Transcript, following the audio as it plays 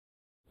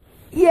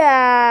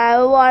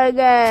Yeah, what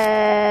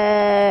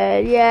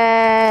again?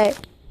 Yay!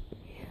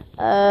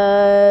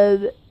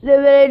 The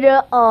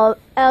manager of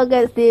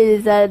Hellcatz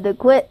decided to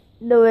quit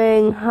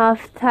doing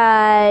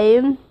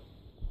half-time,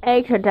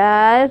 extra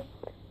time.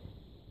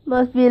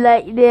 Must be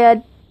like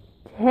their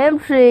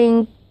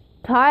hamstring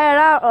tired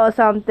out or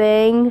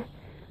something,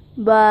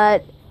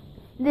 but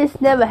this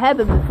never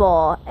happened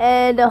before,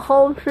 and the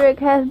home streak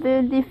has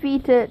been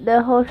defeated.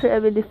 The home streak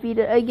has been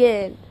defeated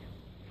again,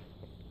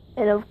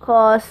 and of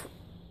course,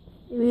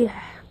 we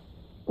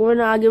were in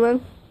an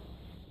argument.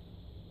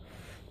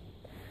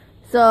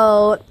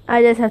 So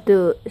I just have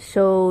to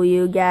show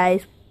you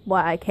guys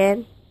what I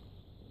can.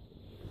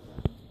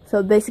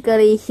 So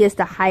basically, here's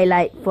the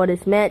highlight for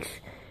this match.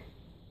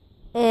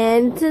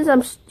 And since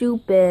I'm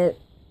stupid,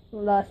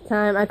 last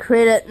time I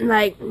created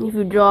like if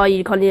you draw,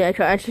 you continue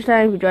extra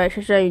time. If you draw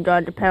extra time, you draw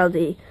the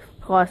penalty.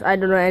 Of course, I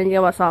don't know anything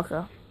about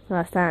soccer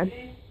last time.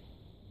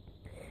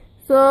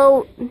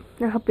 So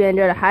I hope you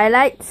enjoy the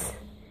highlights.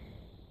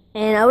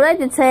 And I would like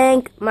to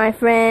thank my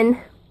friend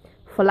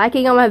for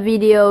liking all my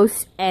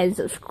videos and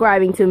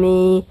subscribing to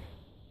me.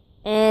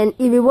 And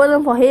if it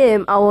wasn't for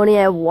him, I only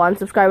have 1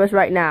 subscriber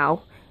right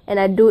now. And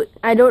I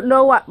don't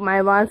know what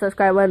my 1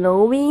 subscriber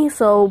know me,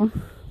 so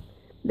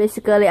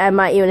basically I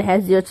might even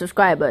have 0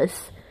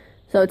 subscribers.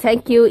 So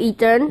thank you,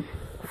 Ethan,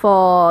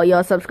 for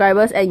your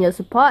subscribers and your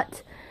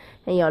support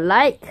and your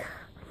like.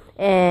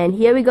 And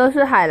here we go to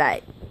the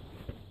highlight.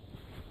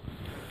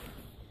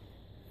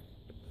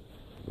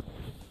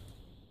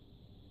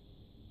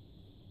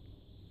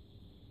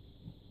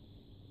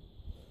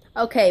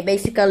 Okay,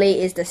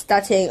 basically it's the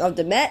starting of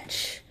the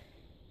match.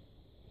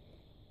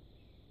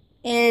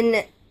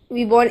 And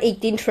we won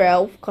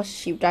 18-12 because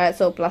she died,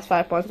 so plus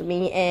 5 points to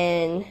me,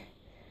 and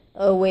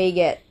away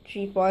get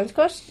 3 points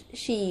because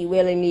she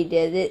willingly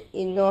did it.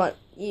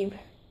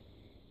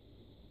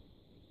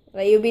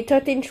 Like it would be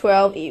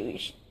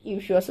 13-12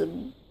 if she was a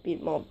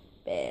bit more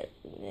bad.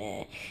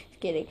 Nah, just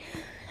kidding.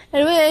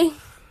 Anyway,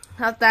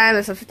 half time,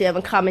 the substitute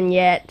haven't come in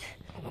yet,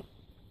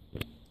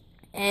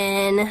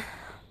 and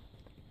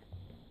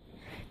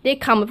they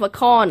come with a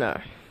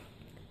corner.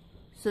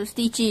 So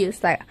Stitchy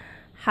is like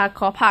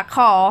hardcore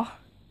parkour.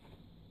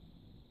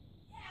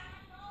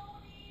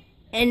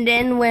 And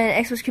then when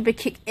Express Keeper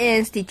kicked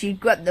in, Stitchy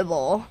grabbed the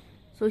ball.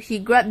 So he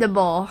grabbed the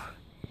ball.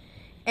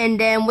 And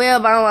then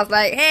wayabom was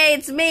like, hey,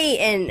 it's me!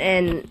 And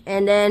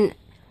then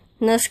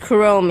Nurse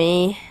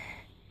Kuromi.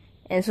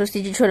 And so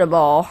Stitchy threw the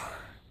ball.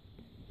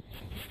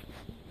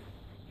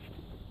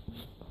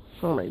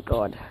 Oh my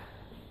god.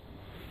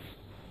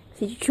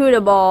 Stitchy threw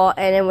the ball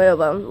and then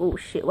wayabom. Oh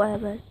shit, what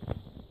happened?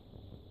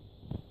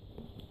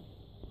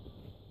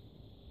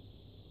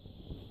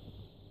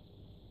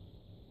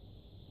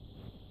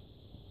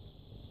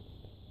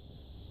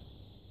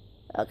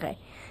 Okay,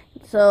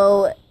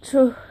 so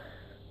you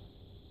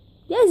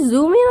guys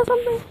zoom in or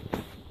something?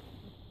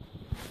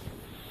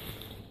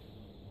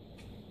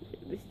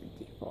 It's the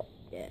default,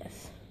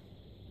 yes.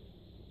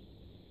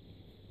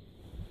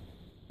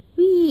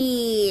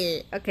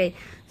 Whee! Okay,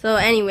 so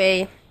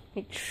anyway,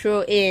 we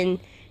threw in.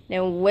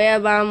 Then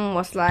wayabom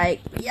was like,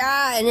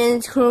 yeah, and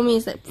then Chromie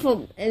is like,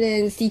 boom, and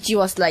then Stitchy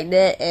was like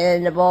that,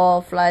 and the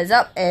ball flies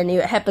up, and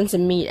it happens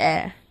in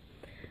mid-air.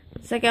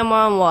 Second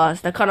one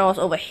was the corner was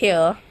over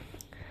here.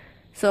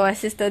 So my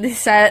sister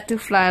decided to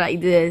fly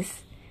like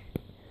this.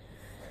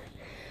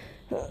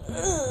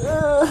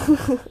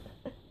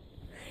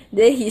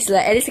 Then he's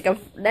like, at least I can.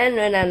 Then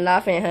when I'm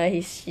laughing at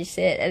her, she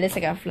said, at least I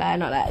can fly,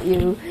 not like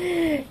you.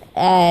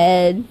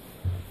 And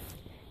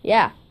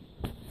yeah.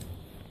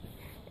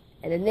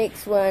 And the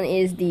next one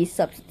is the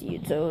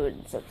substitute. So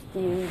the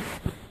substitute.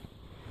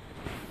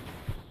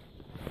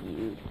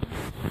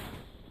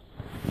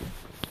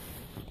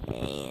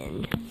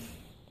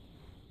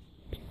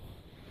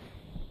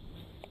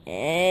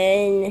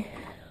 And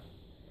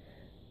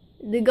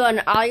they got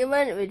an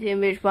argument between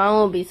which one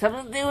will be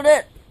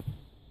substituted.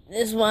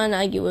 This one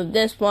argued with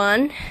this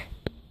one,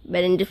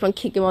 but then this one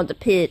kicked him off the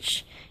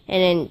pitch,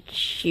 and then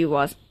she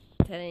was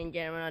telling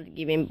Jennifer not to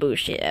give him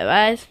bullshit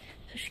advice,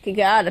 so she could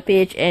get out of the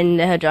pitch and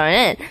let her join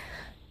in.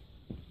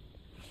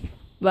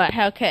 But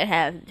Hellcatz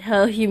had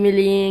her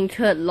humiliating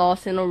 3rd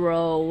loss in a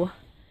row,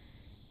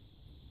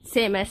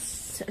 same as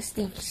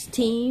Steve's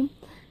team,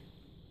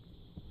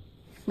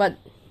 but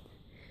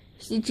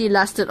Stitchy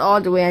lasted all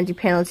the way until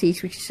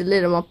penalties, which is a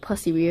little more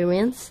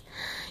perseverance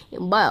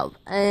involved.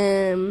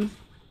 And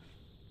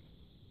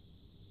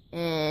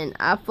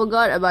I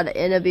forgot about the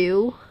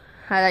interview.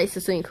 Highlights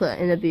also include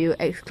an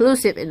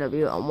exclusive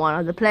interview on one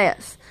of the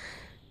players.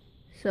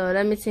 So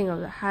let me think of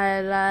the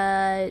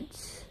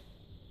highlights.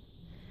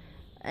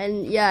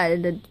 And yeah,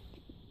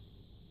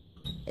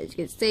 as you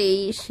can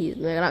see,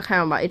 they're not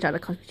kind of about each other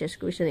because we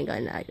just recently got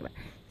in an argument.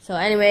 So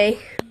anyway,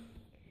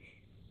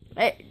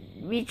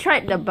 we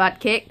tried the butt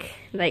kick,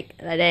 like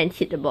that, and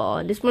hit the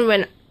ball. This one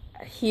went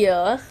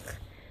here,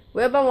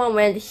 wayabom one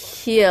went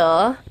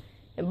here,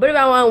 and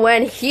wayabom one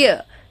went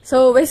here.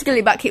 So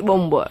basically, butt kick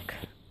won't work.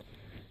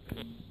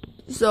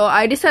 So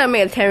I decided to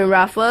make a 10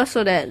 raffle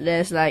so that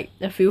there's like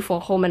a few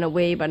for home and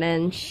away, but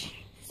then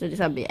So just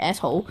have to be an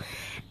asshole.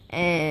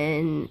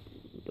 And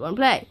you wanna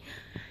play.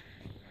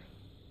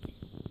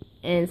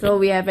 And so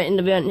we have an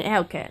interview on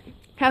Hellcatz.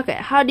 Hellcatz,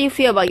 how do you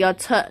feel about your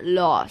third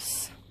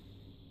loss?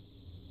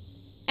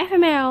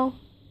 FML.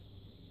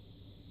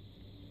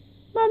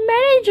 My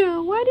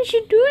manager, why did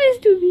she do this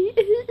to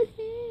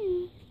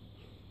me?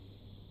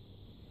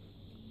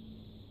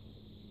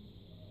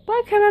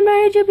 Why can my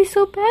manager be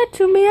so bad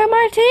to me and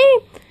my team?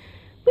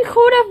 We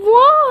could have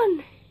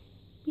won.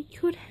 We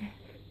could have.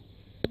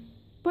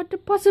 But the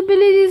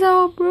possibilities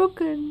are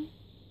broken.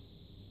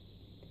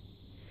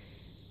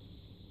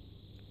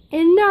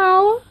 And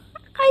now,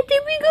 I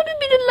think we're gonna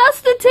be the last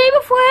of the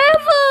table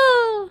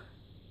forever.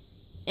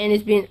 And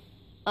it's been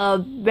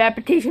a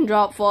reputation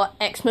drop for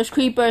Xmas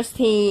Creeper's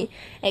team,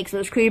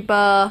 Xmas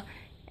Creeper,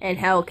 and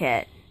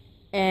Hellcatz,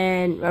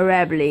 and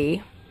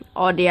Rovers,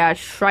 all their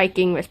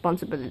striking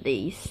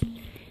responsibilities.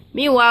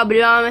 Meanwhile,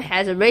 Blum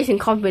has a racing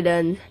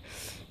confidence,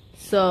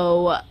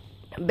 so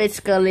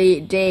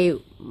basically they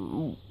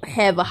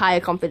have a higher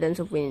confidence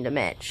of winning the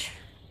match.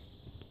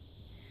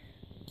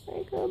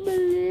 I can't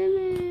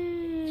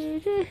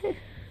believe it.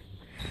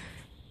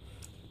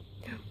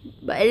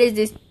 But at least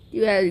this,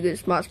 you had a good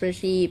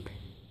sportsmanship.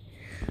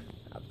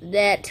 After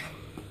that,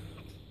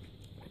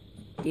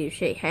 you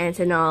shake hands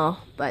and all,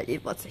 but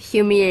it was a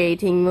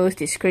humiliating, most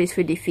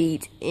disgraceful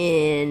defeat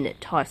in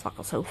toy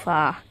soccer so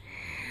far.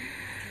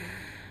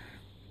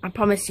 I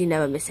promise you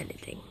never miss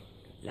anything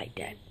like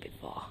that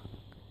before.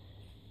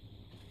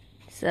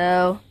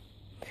 So,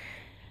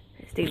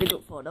 let's take the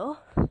group photo.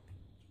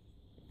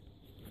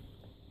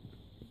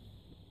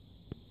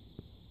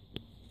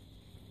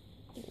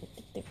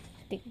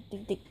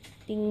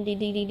 Ding ding ding ding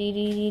ding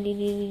ding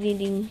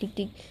ding ding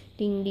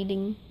ding ding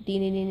ding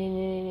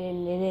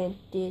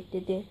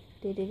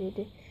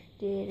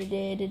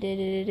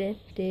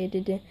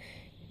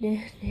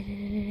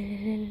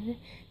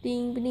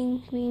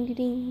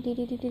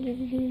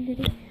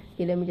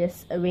okay, let me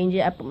just arrange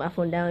it. I put my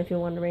phone down if you're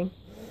wondering.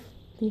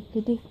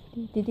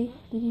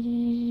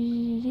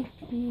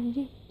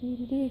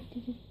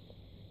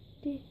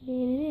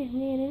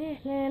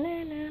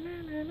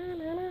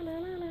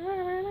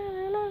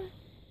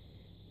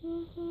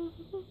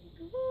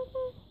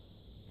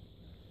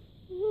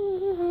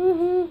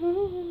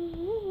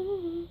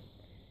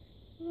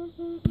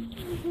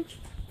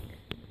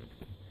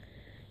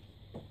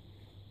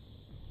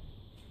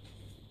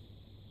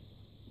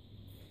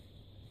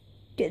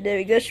 Okay, there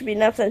we go. Should be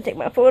enough time to take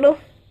my photo.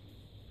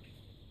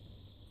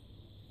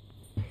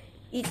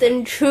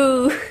 Ethan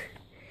True.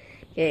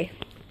 Okay.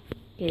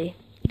 See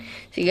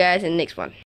you guys in the next one.